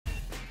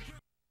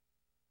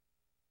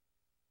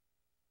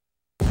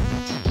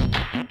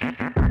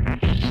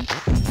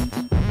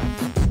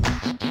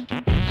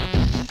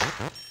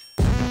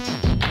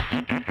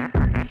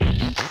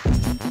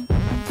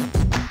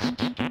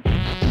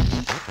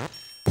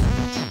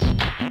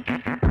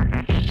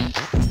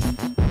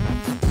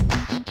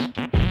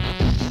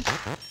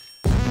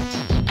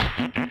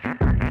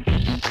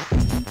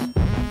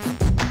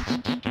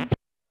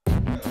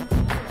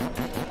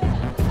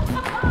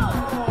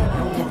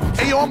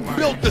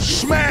built to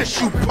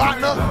smash you,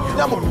 partner.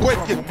 Now I'ma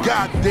break your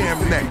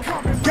goddamn neck.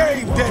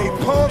 Game day,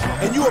 punk,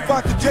 and you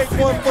about to take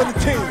one for the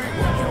team.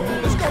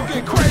 Let's go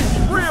get crazy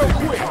real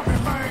quick.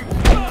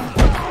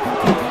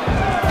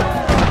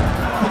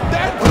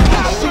 That's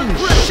not seen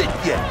shit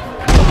yet.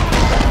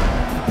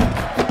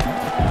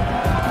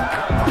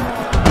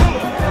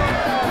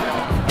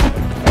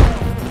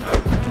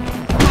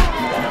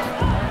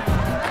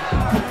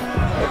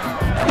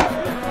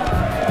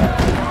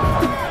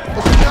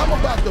 I'm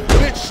about to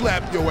bitch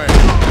slap your ass.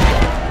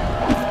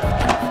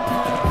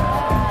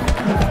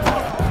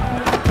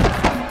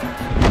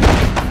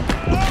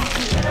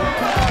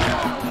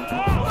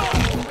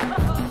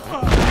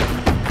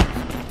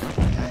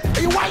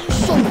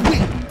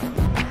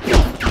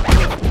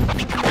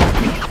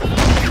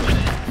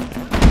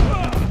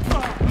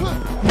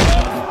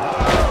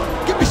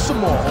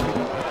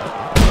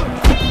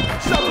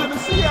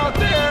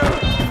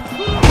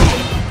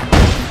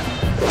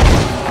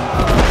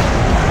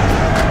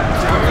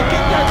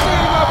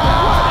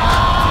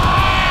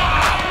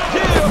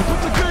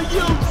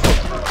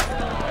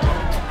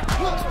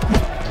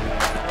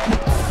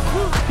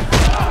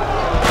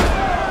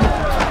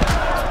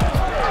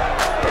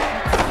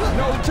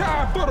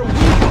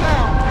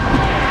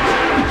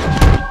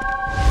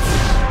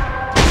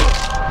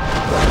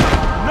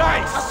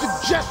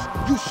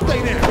 You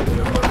stay there.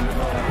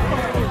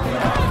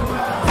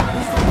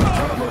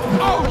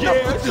 Oh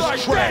yeah, it's this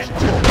like trash that.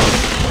 talk.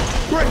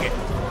 Bring it.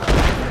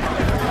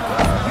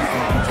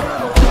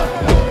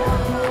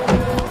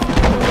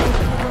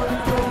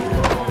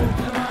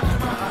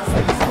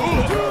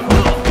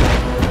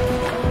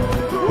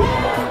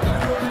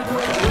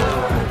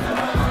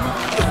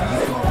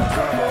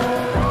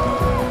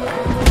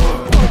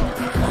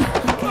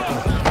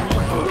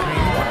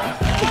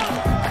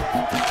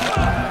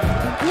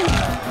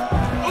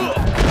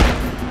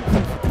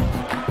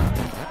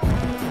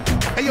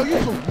 Hey, yo,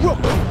 you's a rook.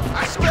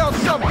 I smell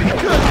something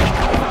good.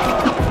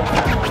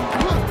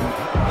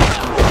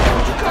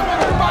 You come in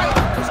and fight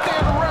or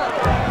stand around.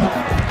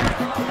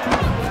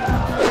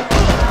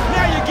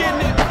 Now you're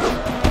getting it.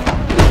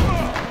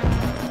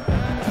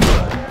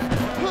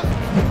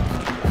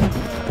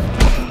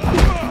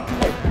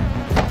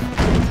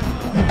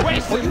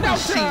 Wasting no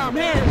time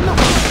here.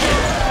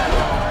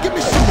 Give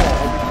me some more.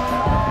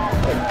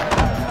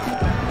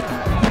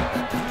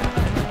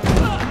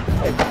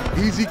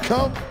 Easy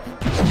come,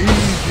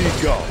 easy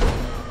go.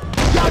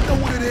 Y'all know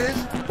what it is.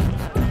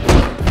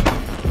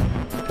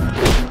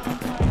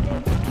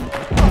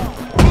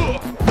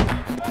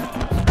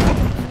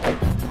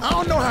 I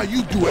don't know how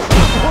you do it.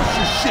 Push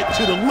your shit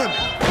to the limit.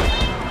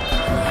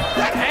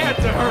 That had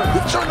to hurt. Who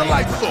turned the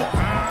lights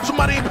off?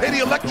 Somebody ain't pay the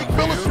electric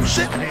bill or some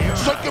shit?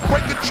 Circuit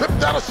breaker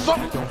tripped out or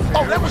something?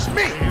 Oh, that was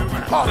me.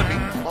 Pardon me.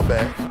 My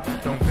bad.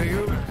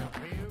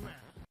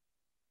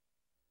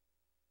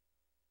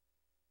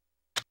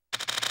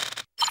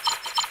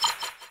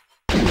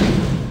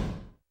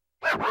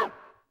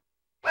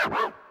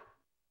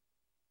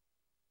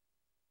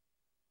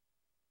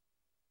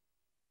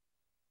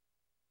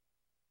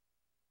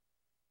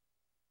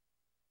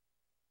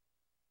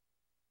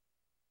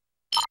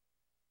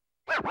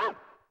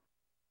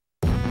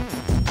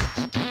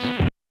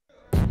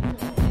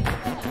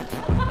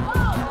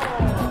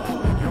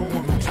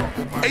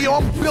 Hey, yo,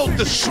 I'm built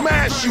to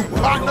smash you,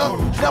 partner.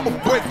 Now I'ma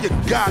break your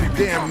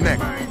goddamn neck.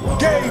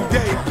 Game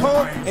day,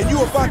 punk, and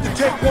you about to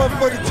take one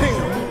for the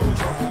team.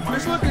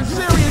 It's looking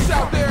serious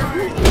out there.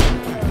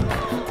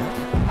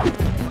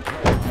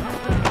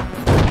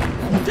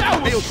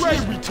 That was straight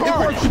retarded. It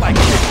works like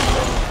this.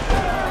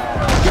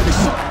 Give me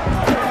some.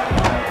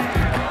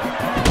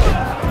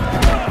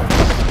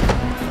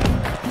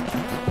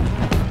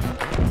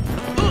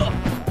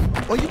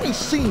 Oh, you ain't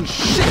seen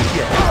shit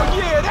yet. Oh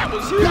yeah, that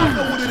was huge. Y'all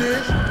know what it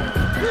is.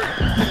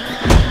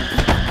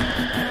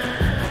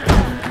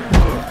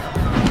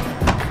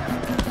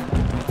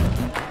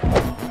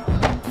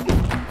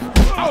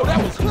 Oh, that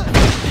was in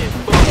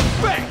full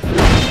effect.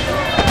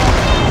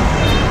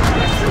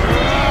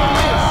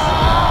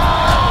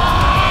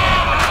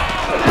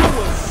 That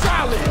was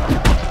solid.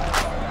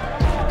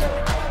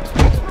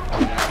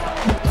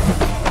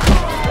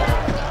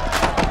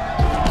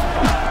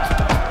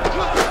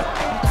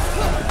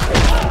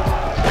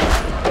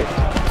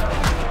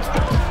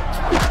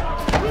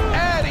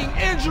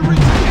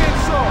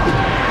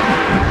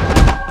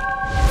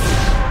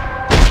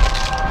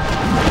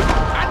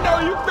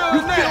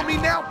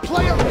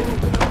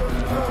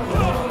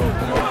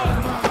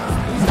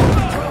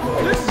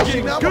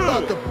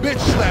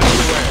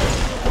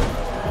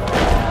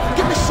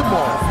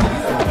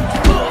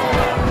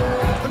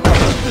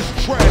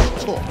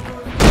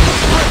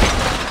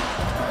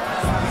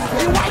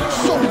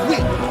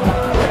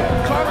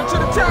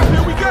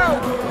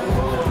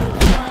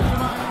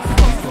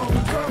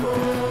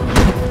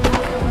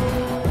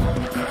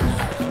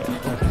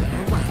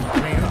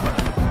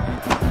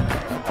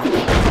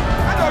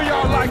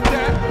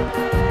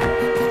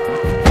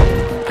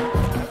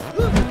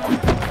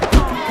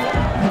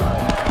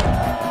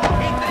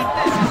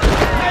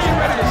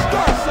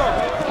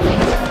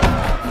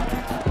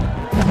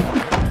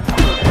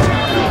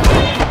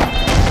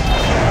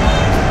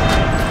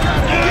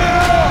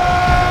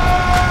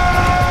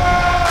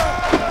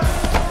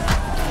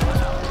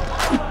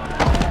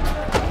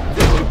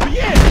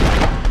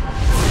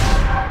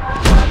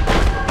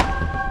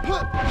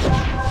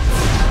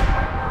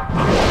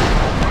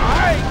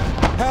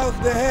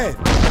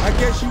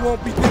 guess you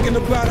won't be thinking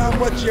about how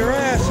much your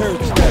ass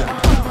hurts now.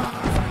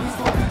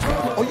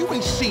 Oh, you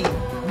ain't seen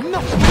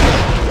nothing.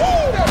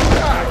 Woo, that's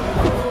right.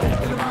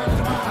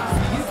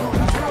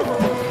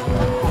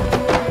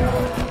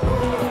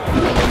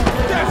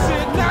 That's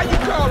it. Now you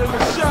calling the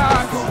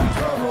shots.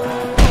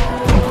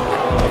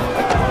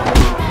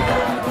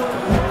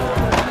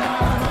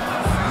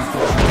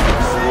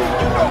 See,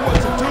 you know what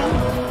to do.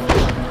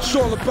 It's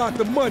all about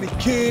the money,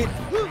 kid.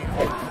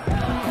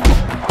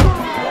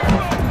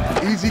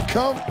 Easy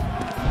come,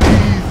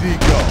 easy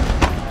go.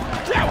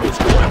 That was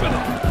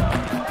criminal.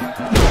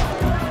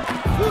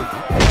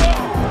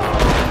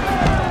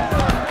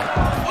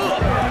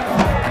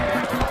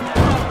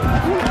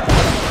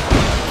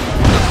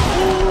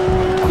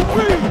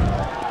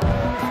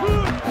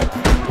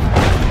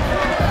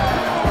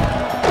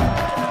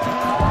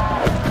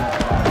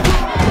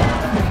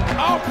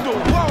 Off the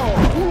wall.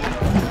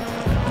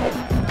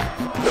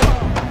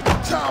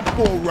 Time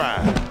for a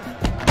ride.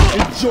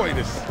 Enjoy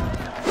this.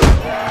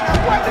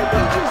 What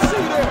did you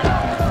see there?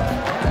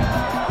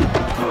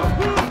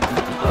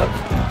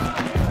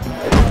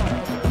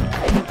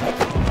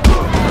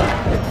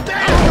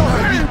 Damn, you know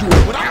how you do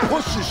it when I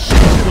push this shit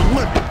to the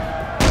limit.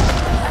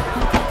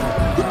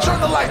 You turn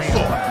the lights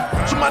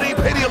off. Somebody ain't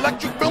pay the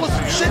electric bill or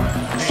some shit?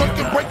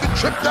 Circuit breaker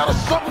tripped out or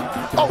something?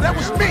 Oh, that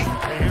was me.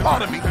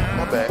 Pardon me.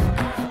 My bad.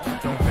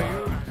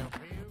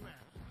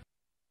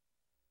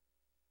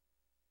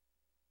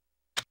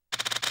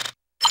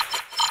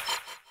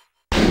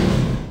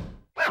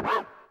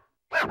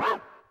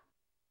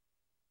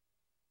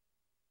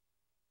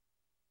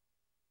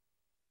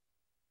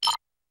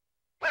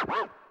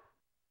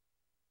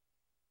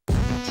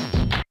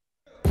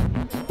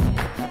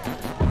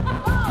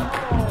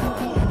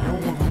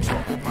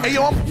 Hey,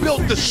 yo, I'm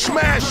built to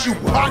smash you,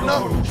 partner.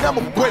 Now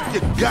I'ma break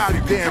your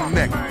goddamn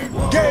neck.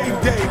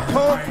 Game day,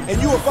 punk, and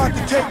you about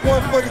to take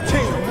one for the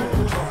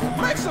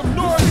team. Make some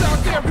noise out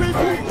there,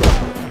 people.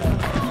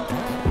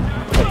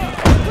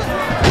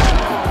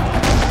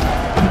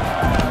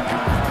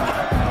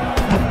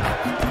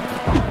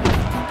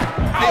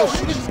 Hey, yo,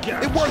 see this?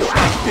 It works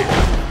like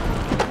this.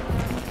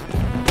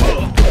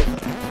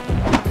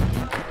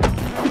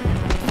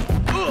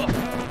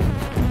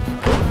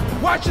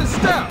 Watch your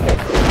step.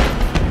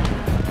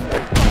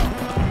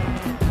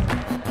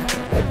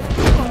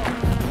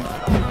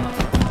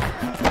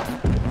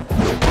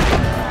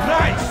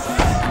 Nice.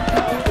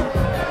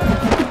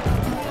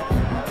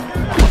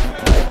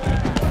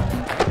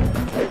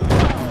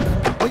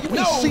 Oh, you ain't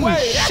No seen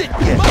way. shit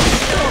That yet. must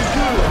feel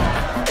good.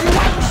 Hey,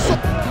 why you so...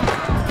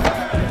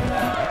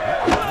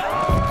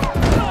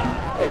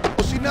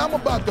 Oh, see, now I'm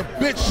about to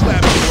bitch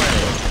slap you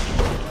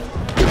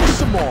ass. Give me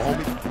some more,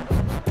 homie.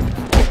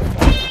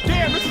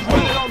 Damn, this is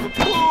running on the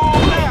pool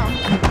now.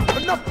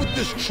 Enough with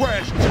this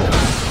trash talk.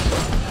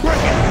 Bring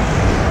it.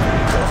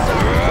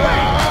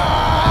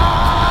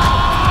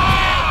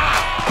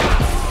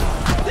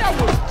 That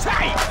was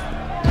tight.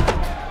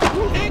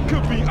 It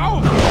could be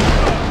over.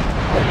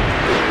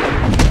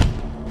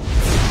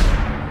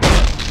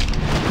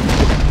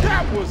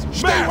 That was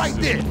Stay massive. right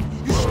there.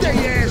 You stay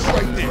your ass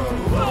right there.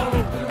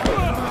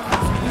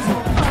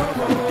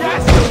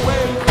 That's the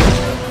way.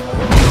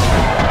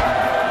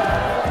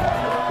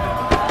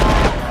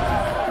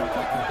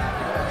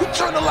 You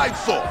turn the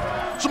lights off.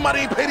 Somebody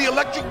ain't pay the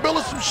electric bill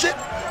or some shit?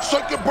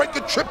 Circuit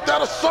breaker tripped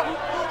out or something?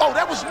 Oh,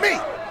 that was me.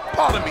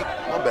 Pardon me.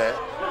 My bad.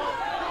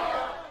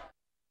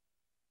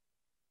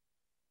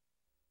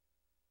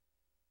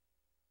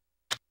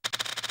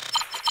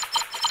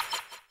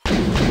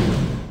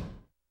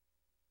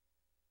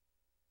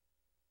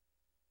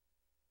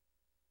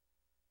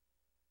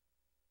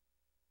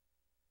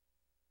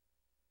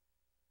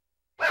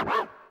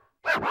 Wow.